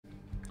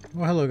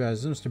Well, hello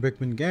guys, this is Mr.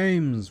 Brickman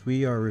Games.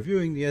 We are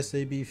reviewing the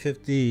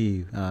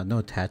SAB-50. No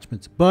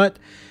attachments, but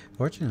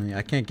fortunately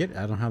I can't get it.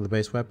 I don't have the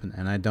base weapon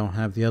and I don't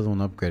have the other one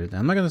upgraded.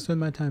 I'm not going to spend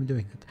my time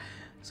doing it.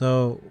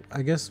 So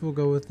I guess we'll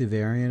go with the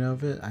variant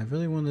of it. I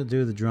really want to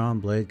do the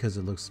drawn blade because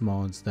it looks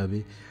small and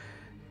stubby,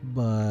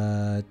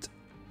 but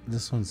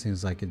this one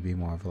seems like it'd be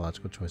more of a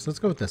logical choice. Let's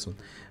go with this one.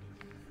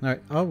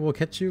 Alright, we'll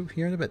catch you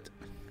here in a bit.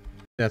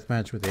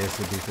 Deathmatch with the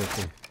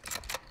SAB-50.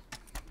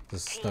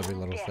 This stubby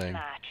little thing.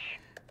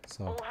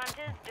 So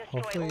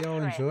hopefully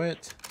y'all enjoy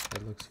it.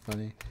 It looks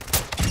funny.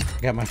 I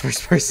got my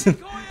first person.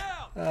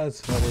 That's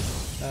funny.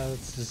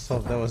 Let's just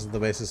hope that wasn't the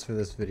basis for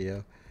this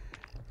video.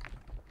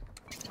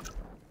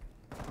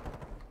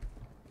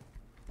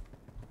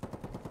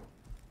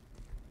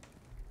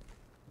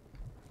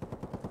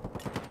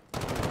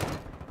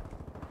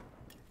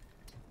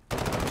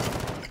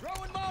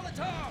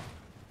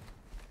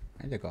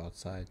 I need to go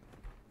outside.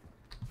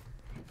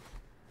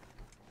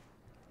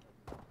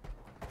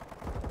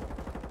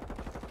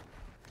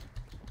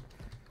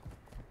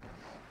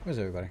 Where's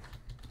everybody?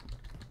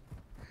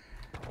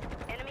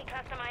 Enemy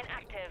cluster mine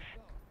active.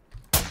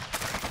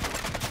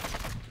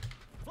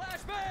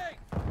 Flashbang!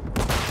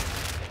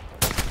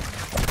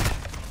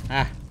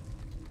 Ah!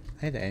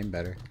 I had to aim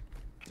better.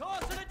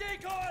 Toss in a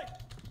decoy!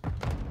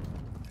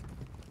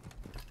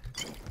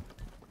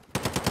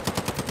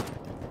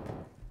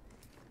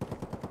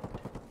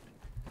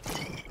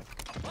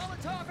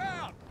 Molotov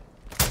out!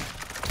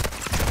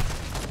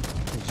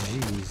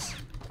 Jeez.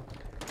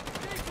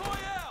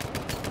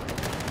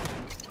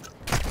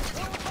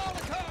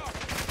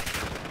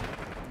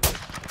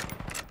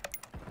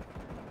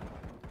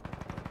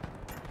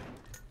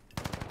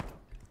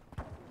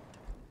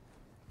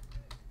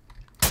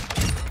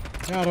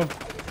 Got him.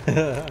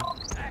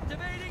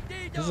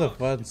 This is a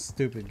fun,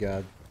 stupid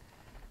gun.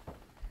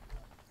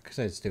 I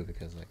say it's stupid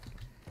because, like,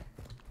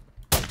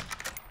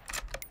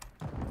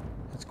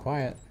 it's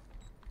quiet.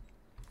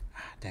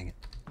 Ah, dang it.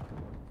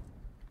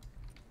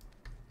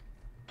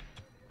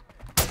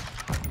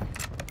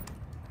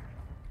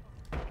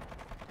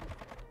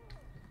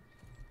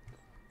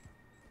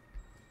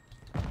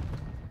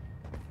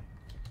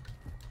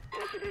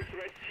 Possible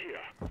threats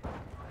here.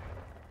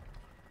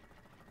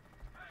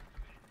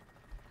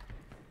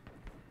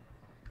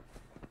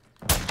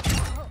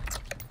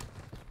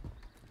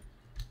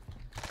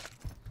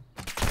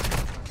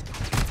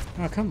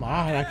 Oh, come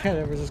on. I can't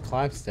ever just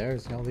climb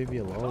stairs. You know, leave me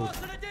alone.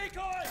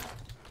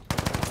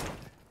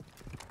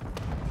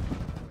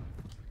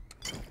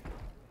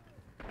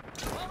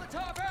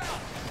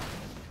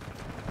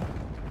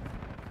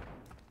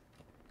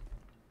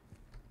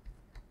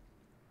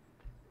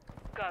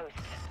 Ghost.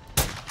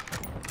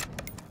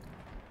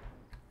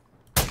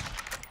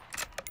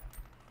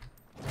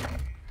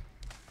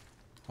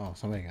 Oh,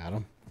 somebody got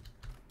him.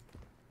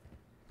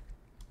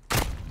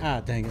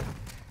 Ah, dang it.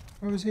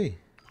 Where was he?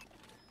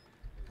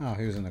 Oh,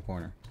 he was in the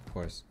corner, of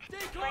course.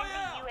 Friendly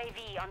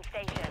UAV on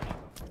station.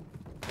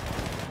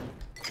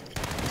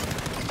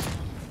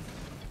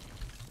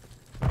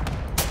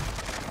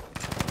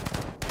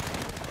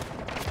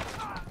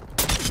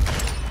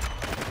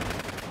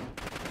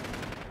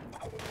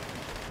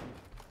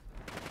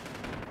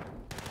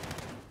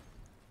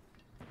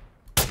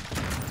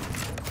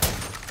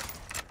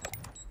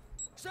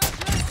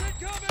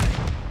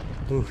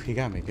 Ooh, he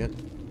got me good.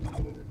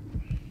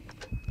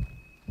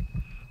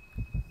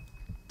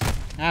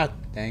 Ah,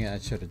 dang it, I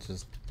should have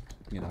just,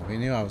 you know, he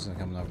knew I was going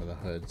to come over the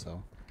hood,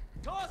 so.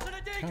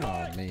 Come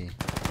on, me.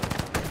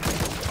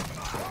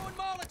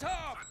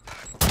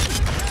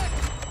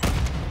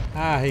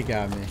 Ah, he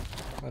got me.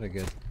 What a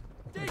good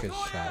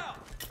shot.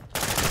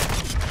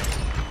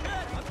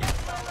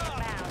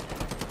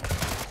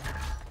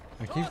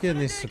 I keep getting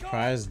these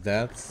surprise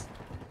deaths.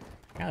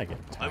 Gotta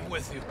get tired. I'm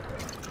with you.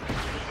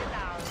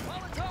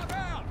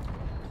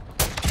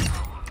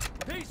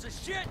 Piece of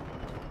shit!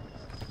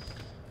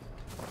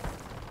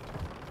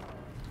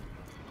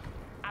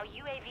 Our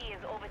UAV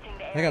is orbiting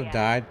the I area. think I've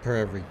died per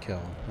every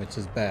kill, which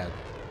is bad.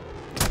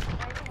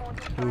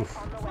 Oof.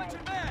 Mission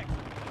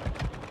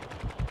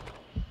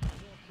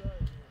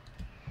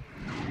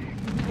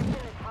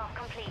is half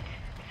complete.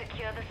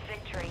 Secure this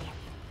victory.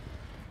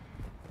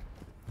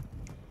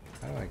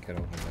 How do I get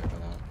over there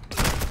without?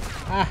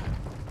 Ah!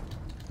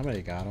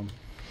 Somebody got him.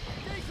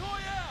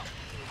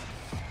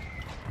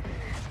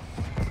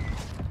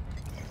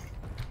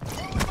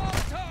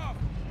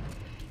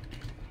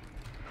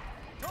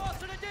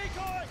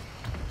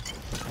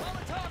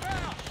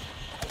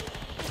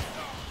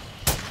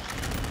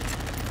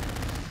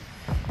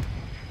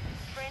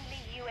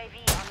 Friendly UAV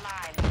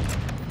online.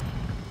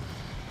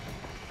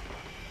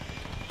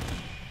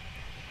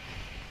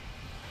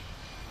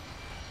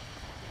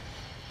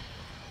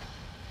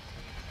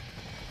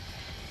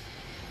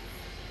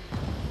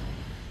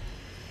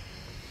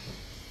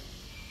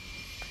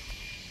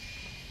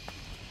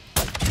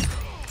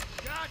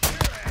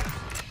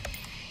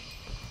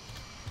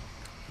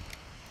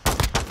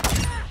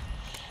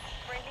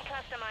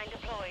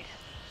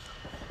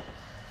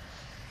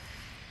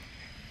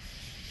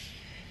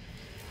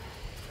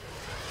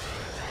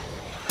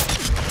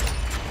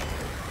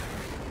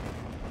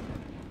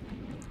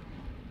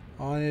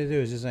 All I need to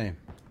do is just aim.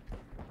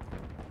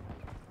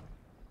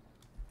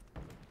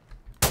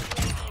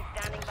 UAV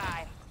standing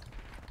by.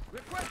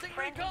 Requesting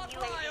Friendly recon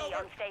UAV flyover.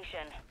 on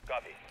station.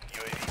 Copy.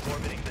 UAV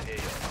orbiting the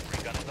AO.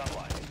 Recon is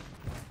online.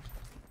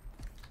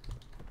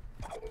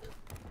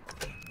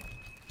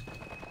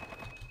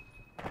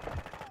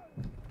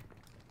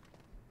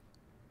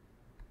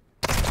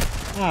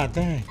 Ah,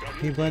 dang.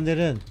 He blended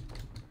in.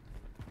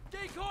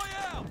 Decoy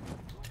out.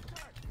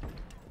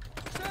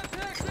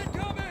 Semtex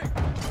incoming.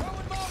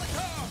 Throwing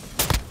Molotov.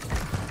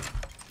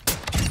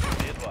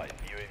 Be advised,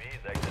 UAV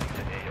is exiting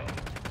the AO.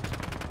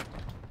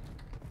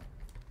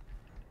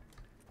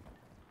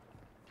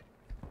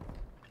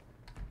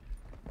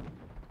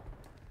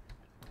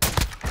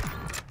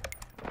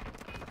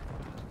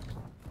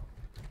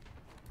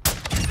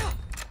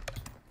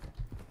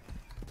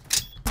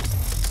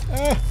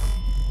 Ah,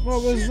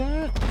 what was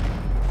that?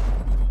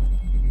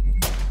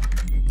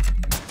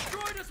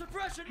 Destroyed a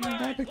suppression When did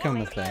that mine. become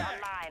a thing?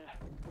 Online.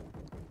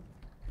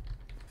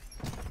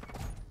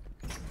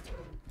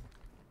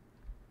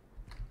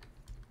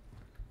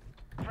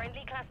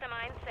 Friendly cluster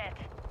mine set.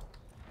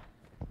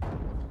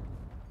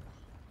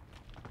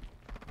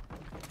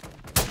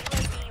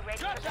 UAV ready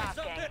for Drop that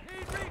tasking. something.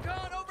 Need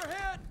recon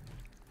overhead.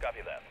 Copy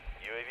that.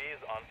 UAV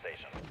is on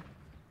station.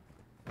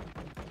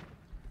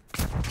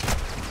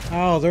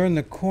 Oh, they're in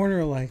the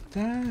corner like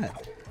that.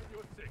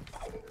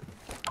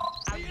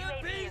 Our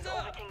UAV is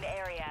orbiting the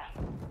area.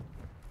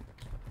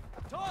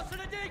 Tossing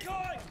a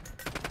decoy.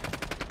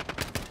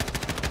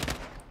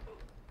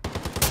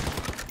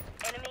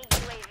 Enemy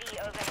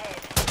UAV overhead.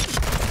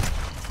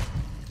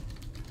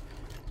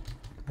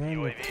 They're in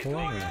the UAV is going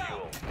corner.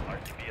 fuel.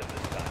 RTB at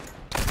this time.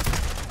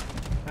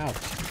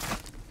 Ouch.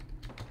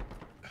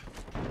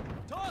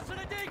 Tossing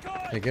a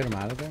decoy. They get him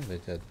out of there? They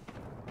did.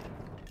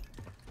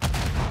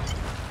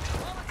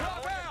 Molotov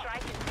Order out.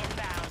 strike is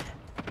inbound.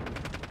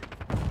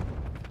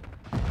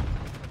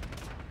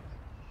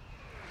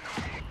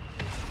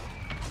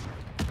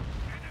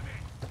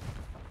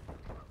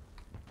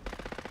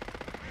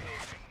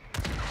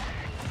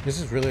 This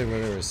is really where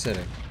they were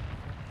sitting.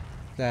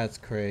 That's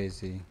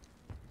crazy.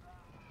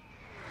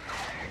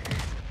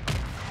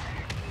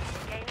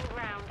 Gaining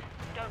ground.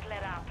 Don't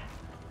let up.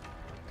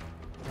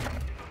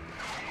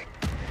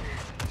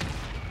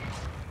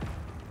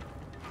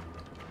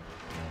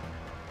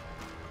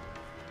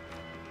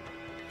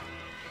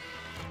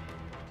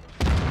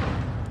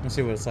 Let's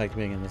see what it's like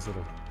being in this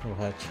little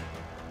hutch.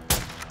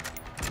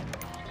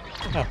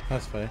 Oh,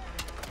 that's funny.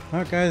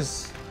 Alright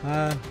guys,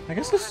 I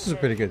guess this is a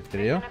pretty good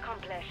video. Mission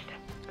accomplished.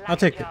 I'll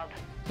take it. job.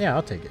 Yeah,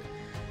 I'll take it.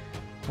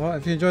 Well,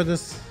 if you enjoyed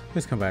this,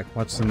 please come back,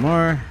 watch some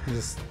more.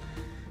 This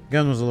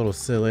gun was a little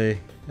silly.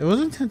 It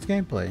was intense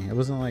gameplay. It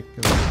wasn't like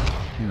it was,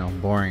 you know,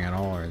 boring at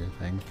all or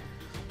anything.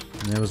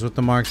 And it was with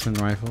the marksman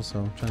rifle, so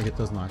I'm trying to get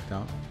those knocked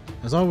out.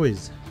 As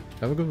always,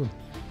 have a good one.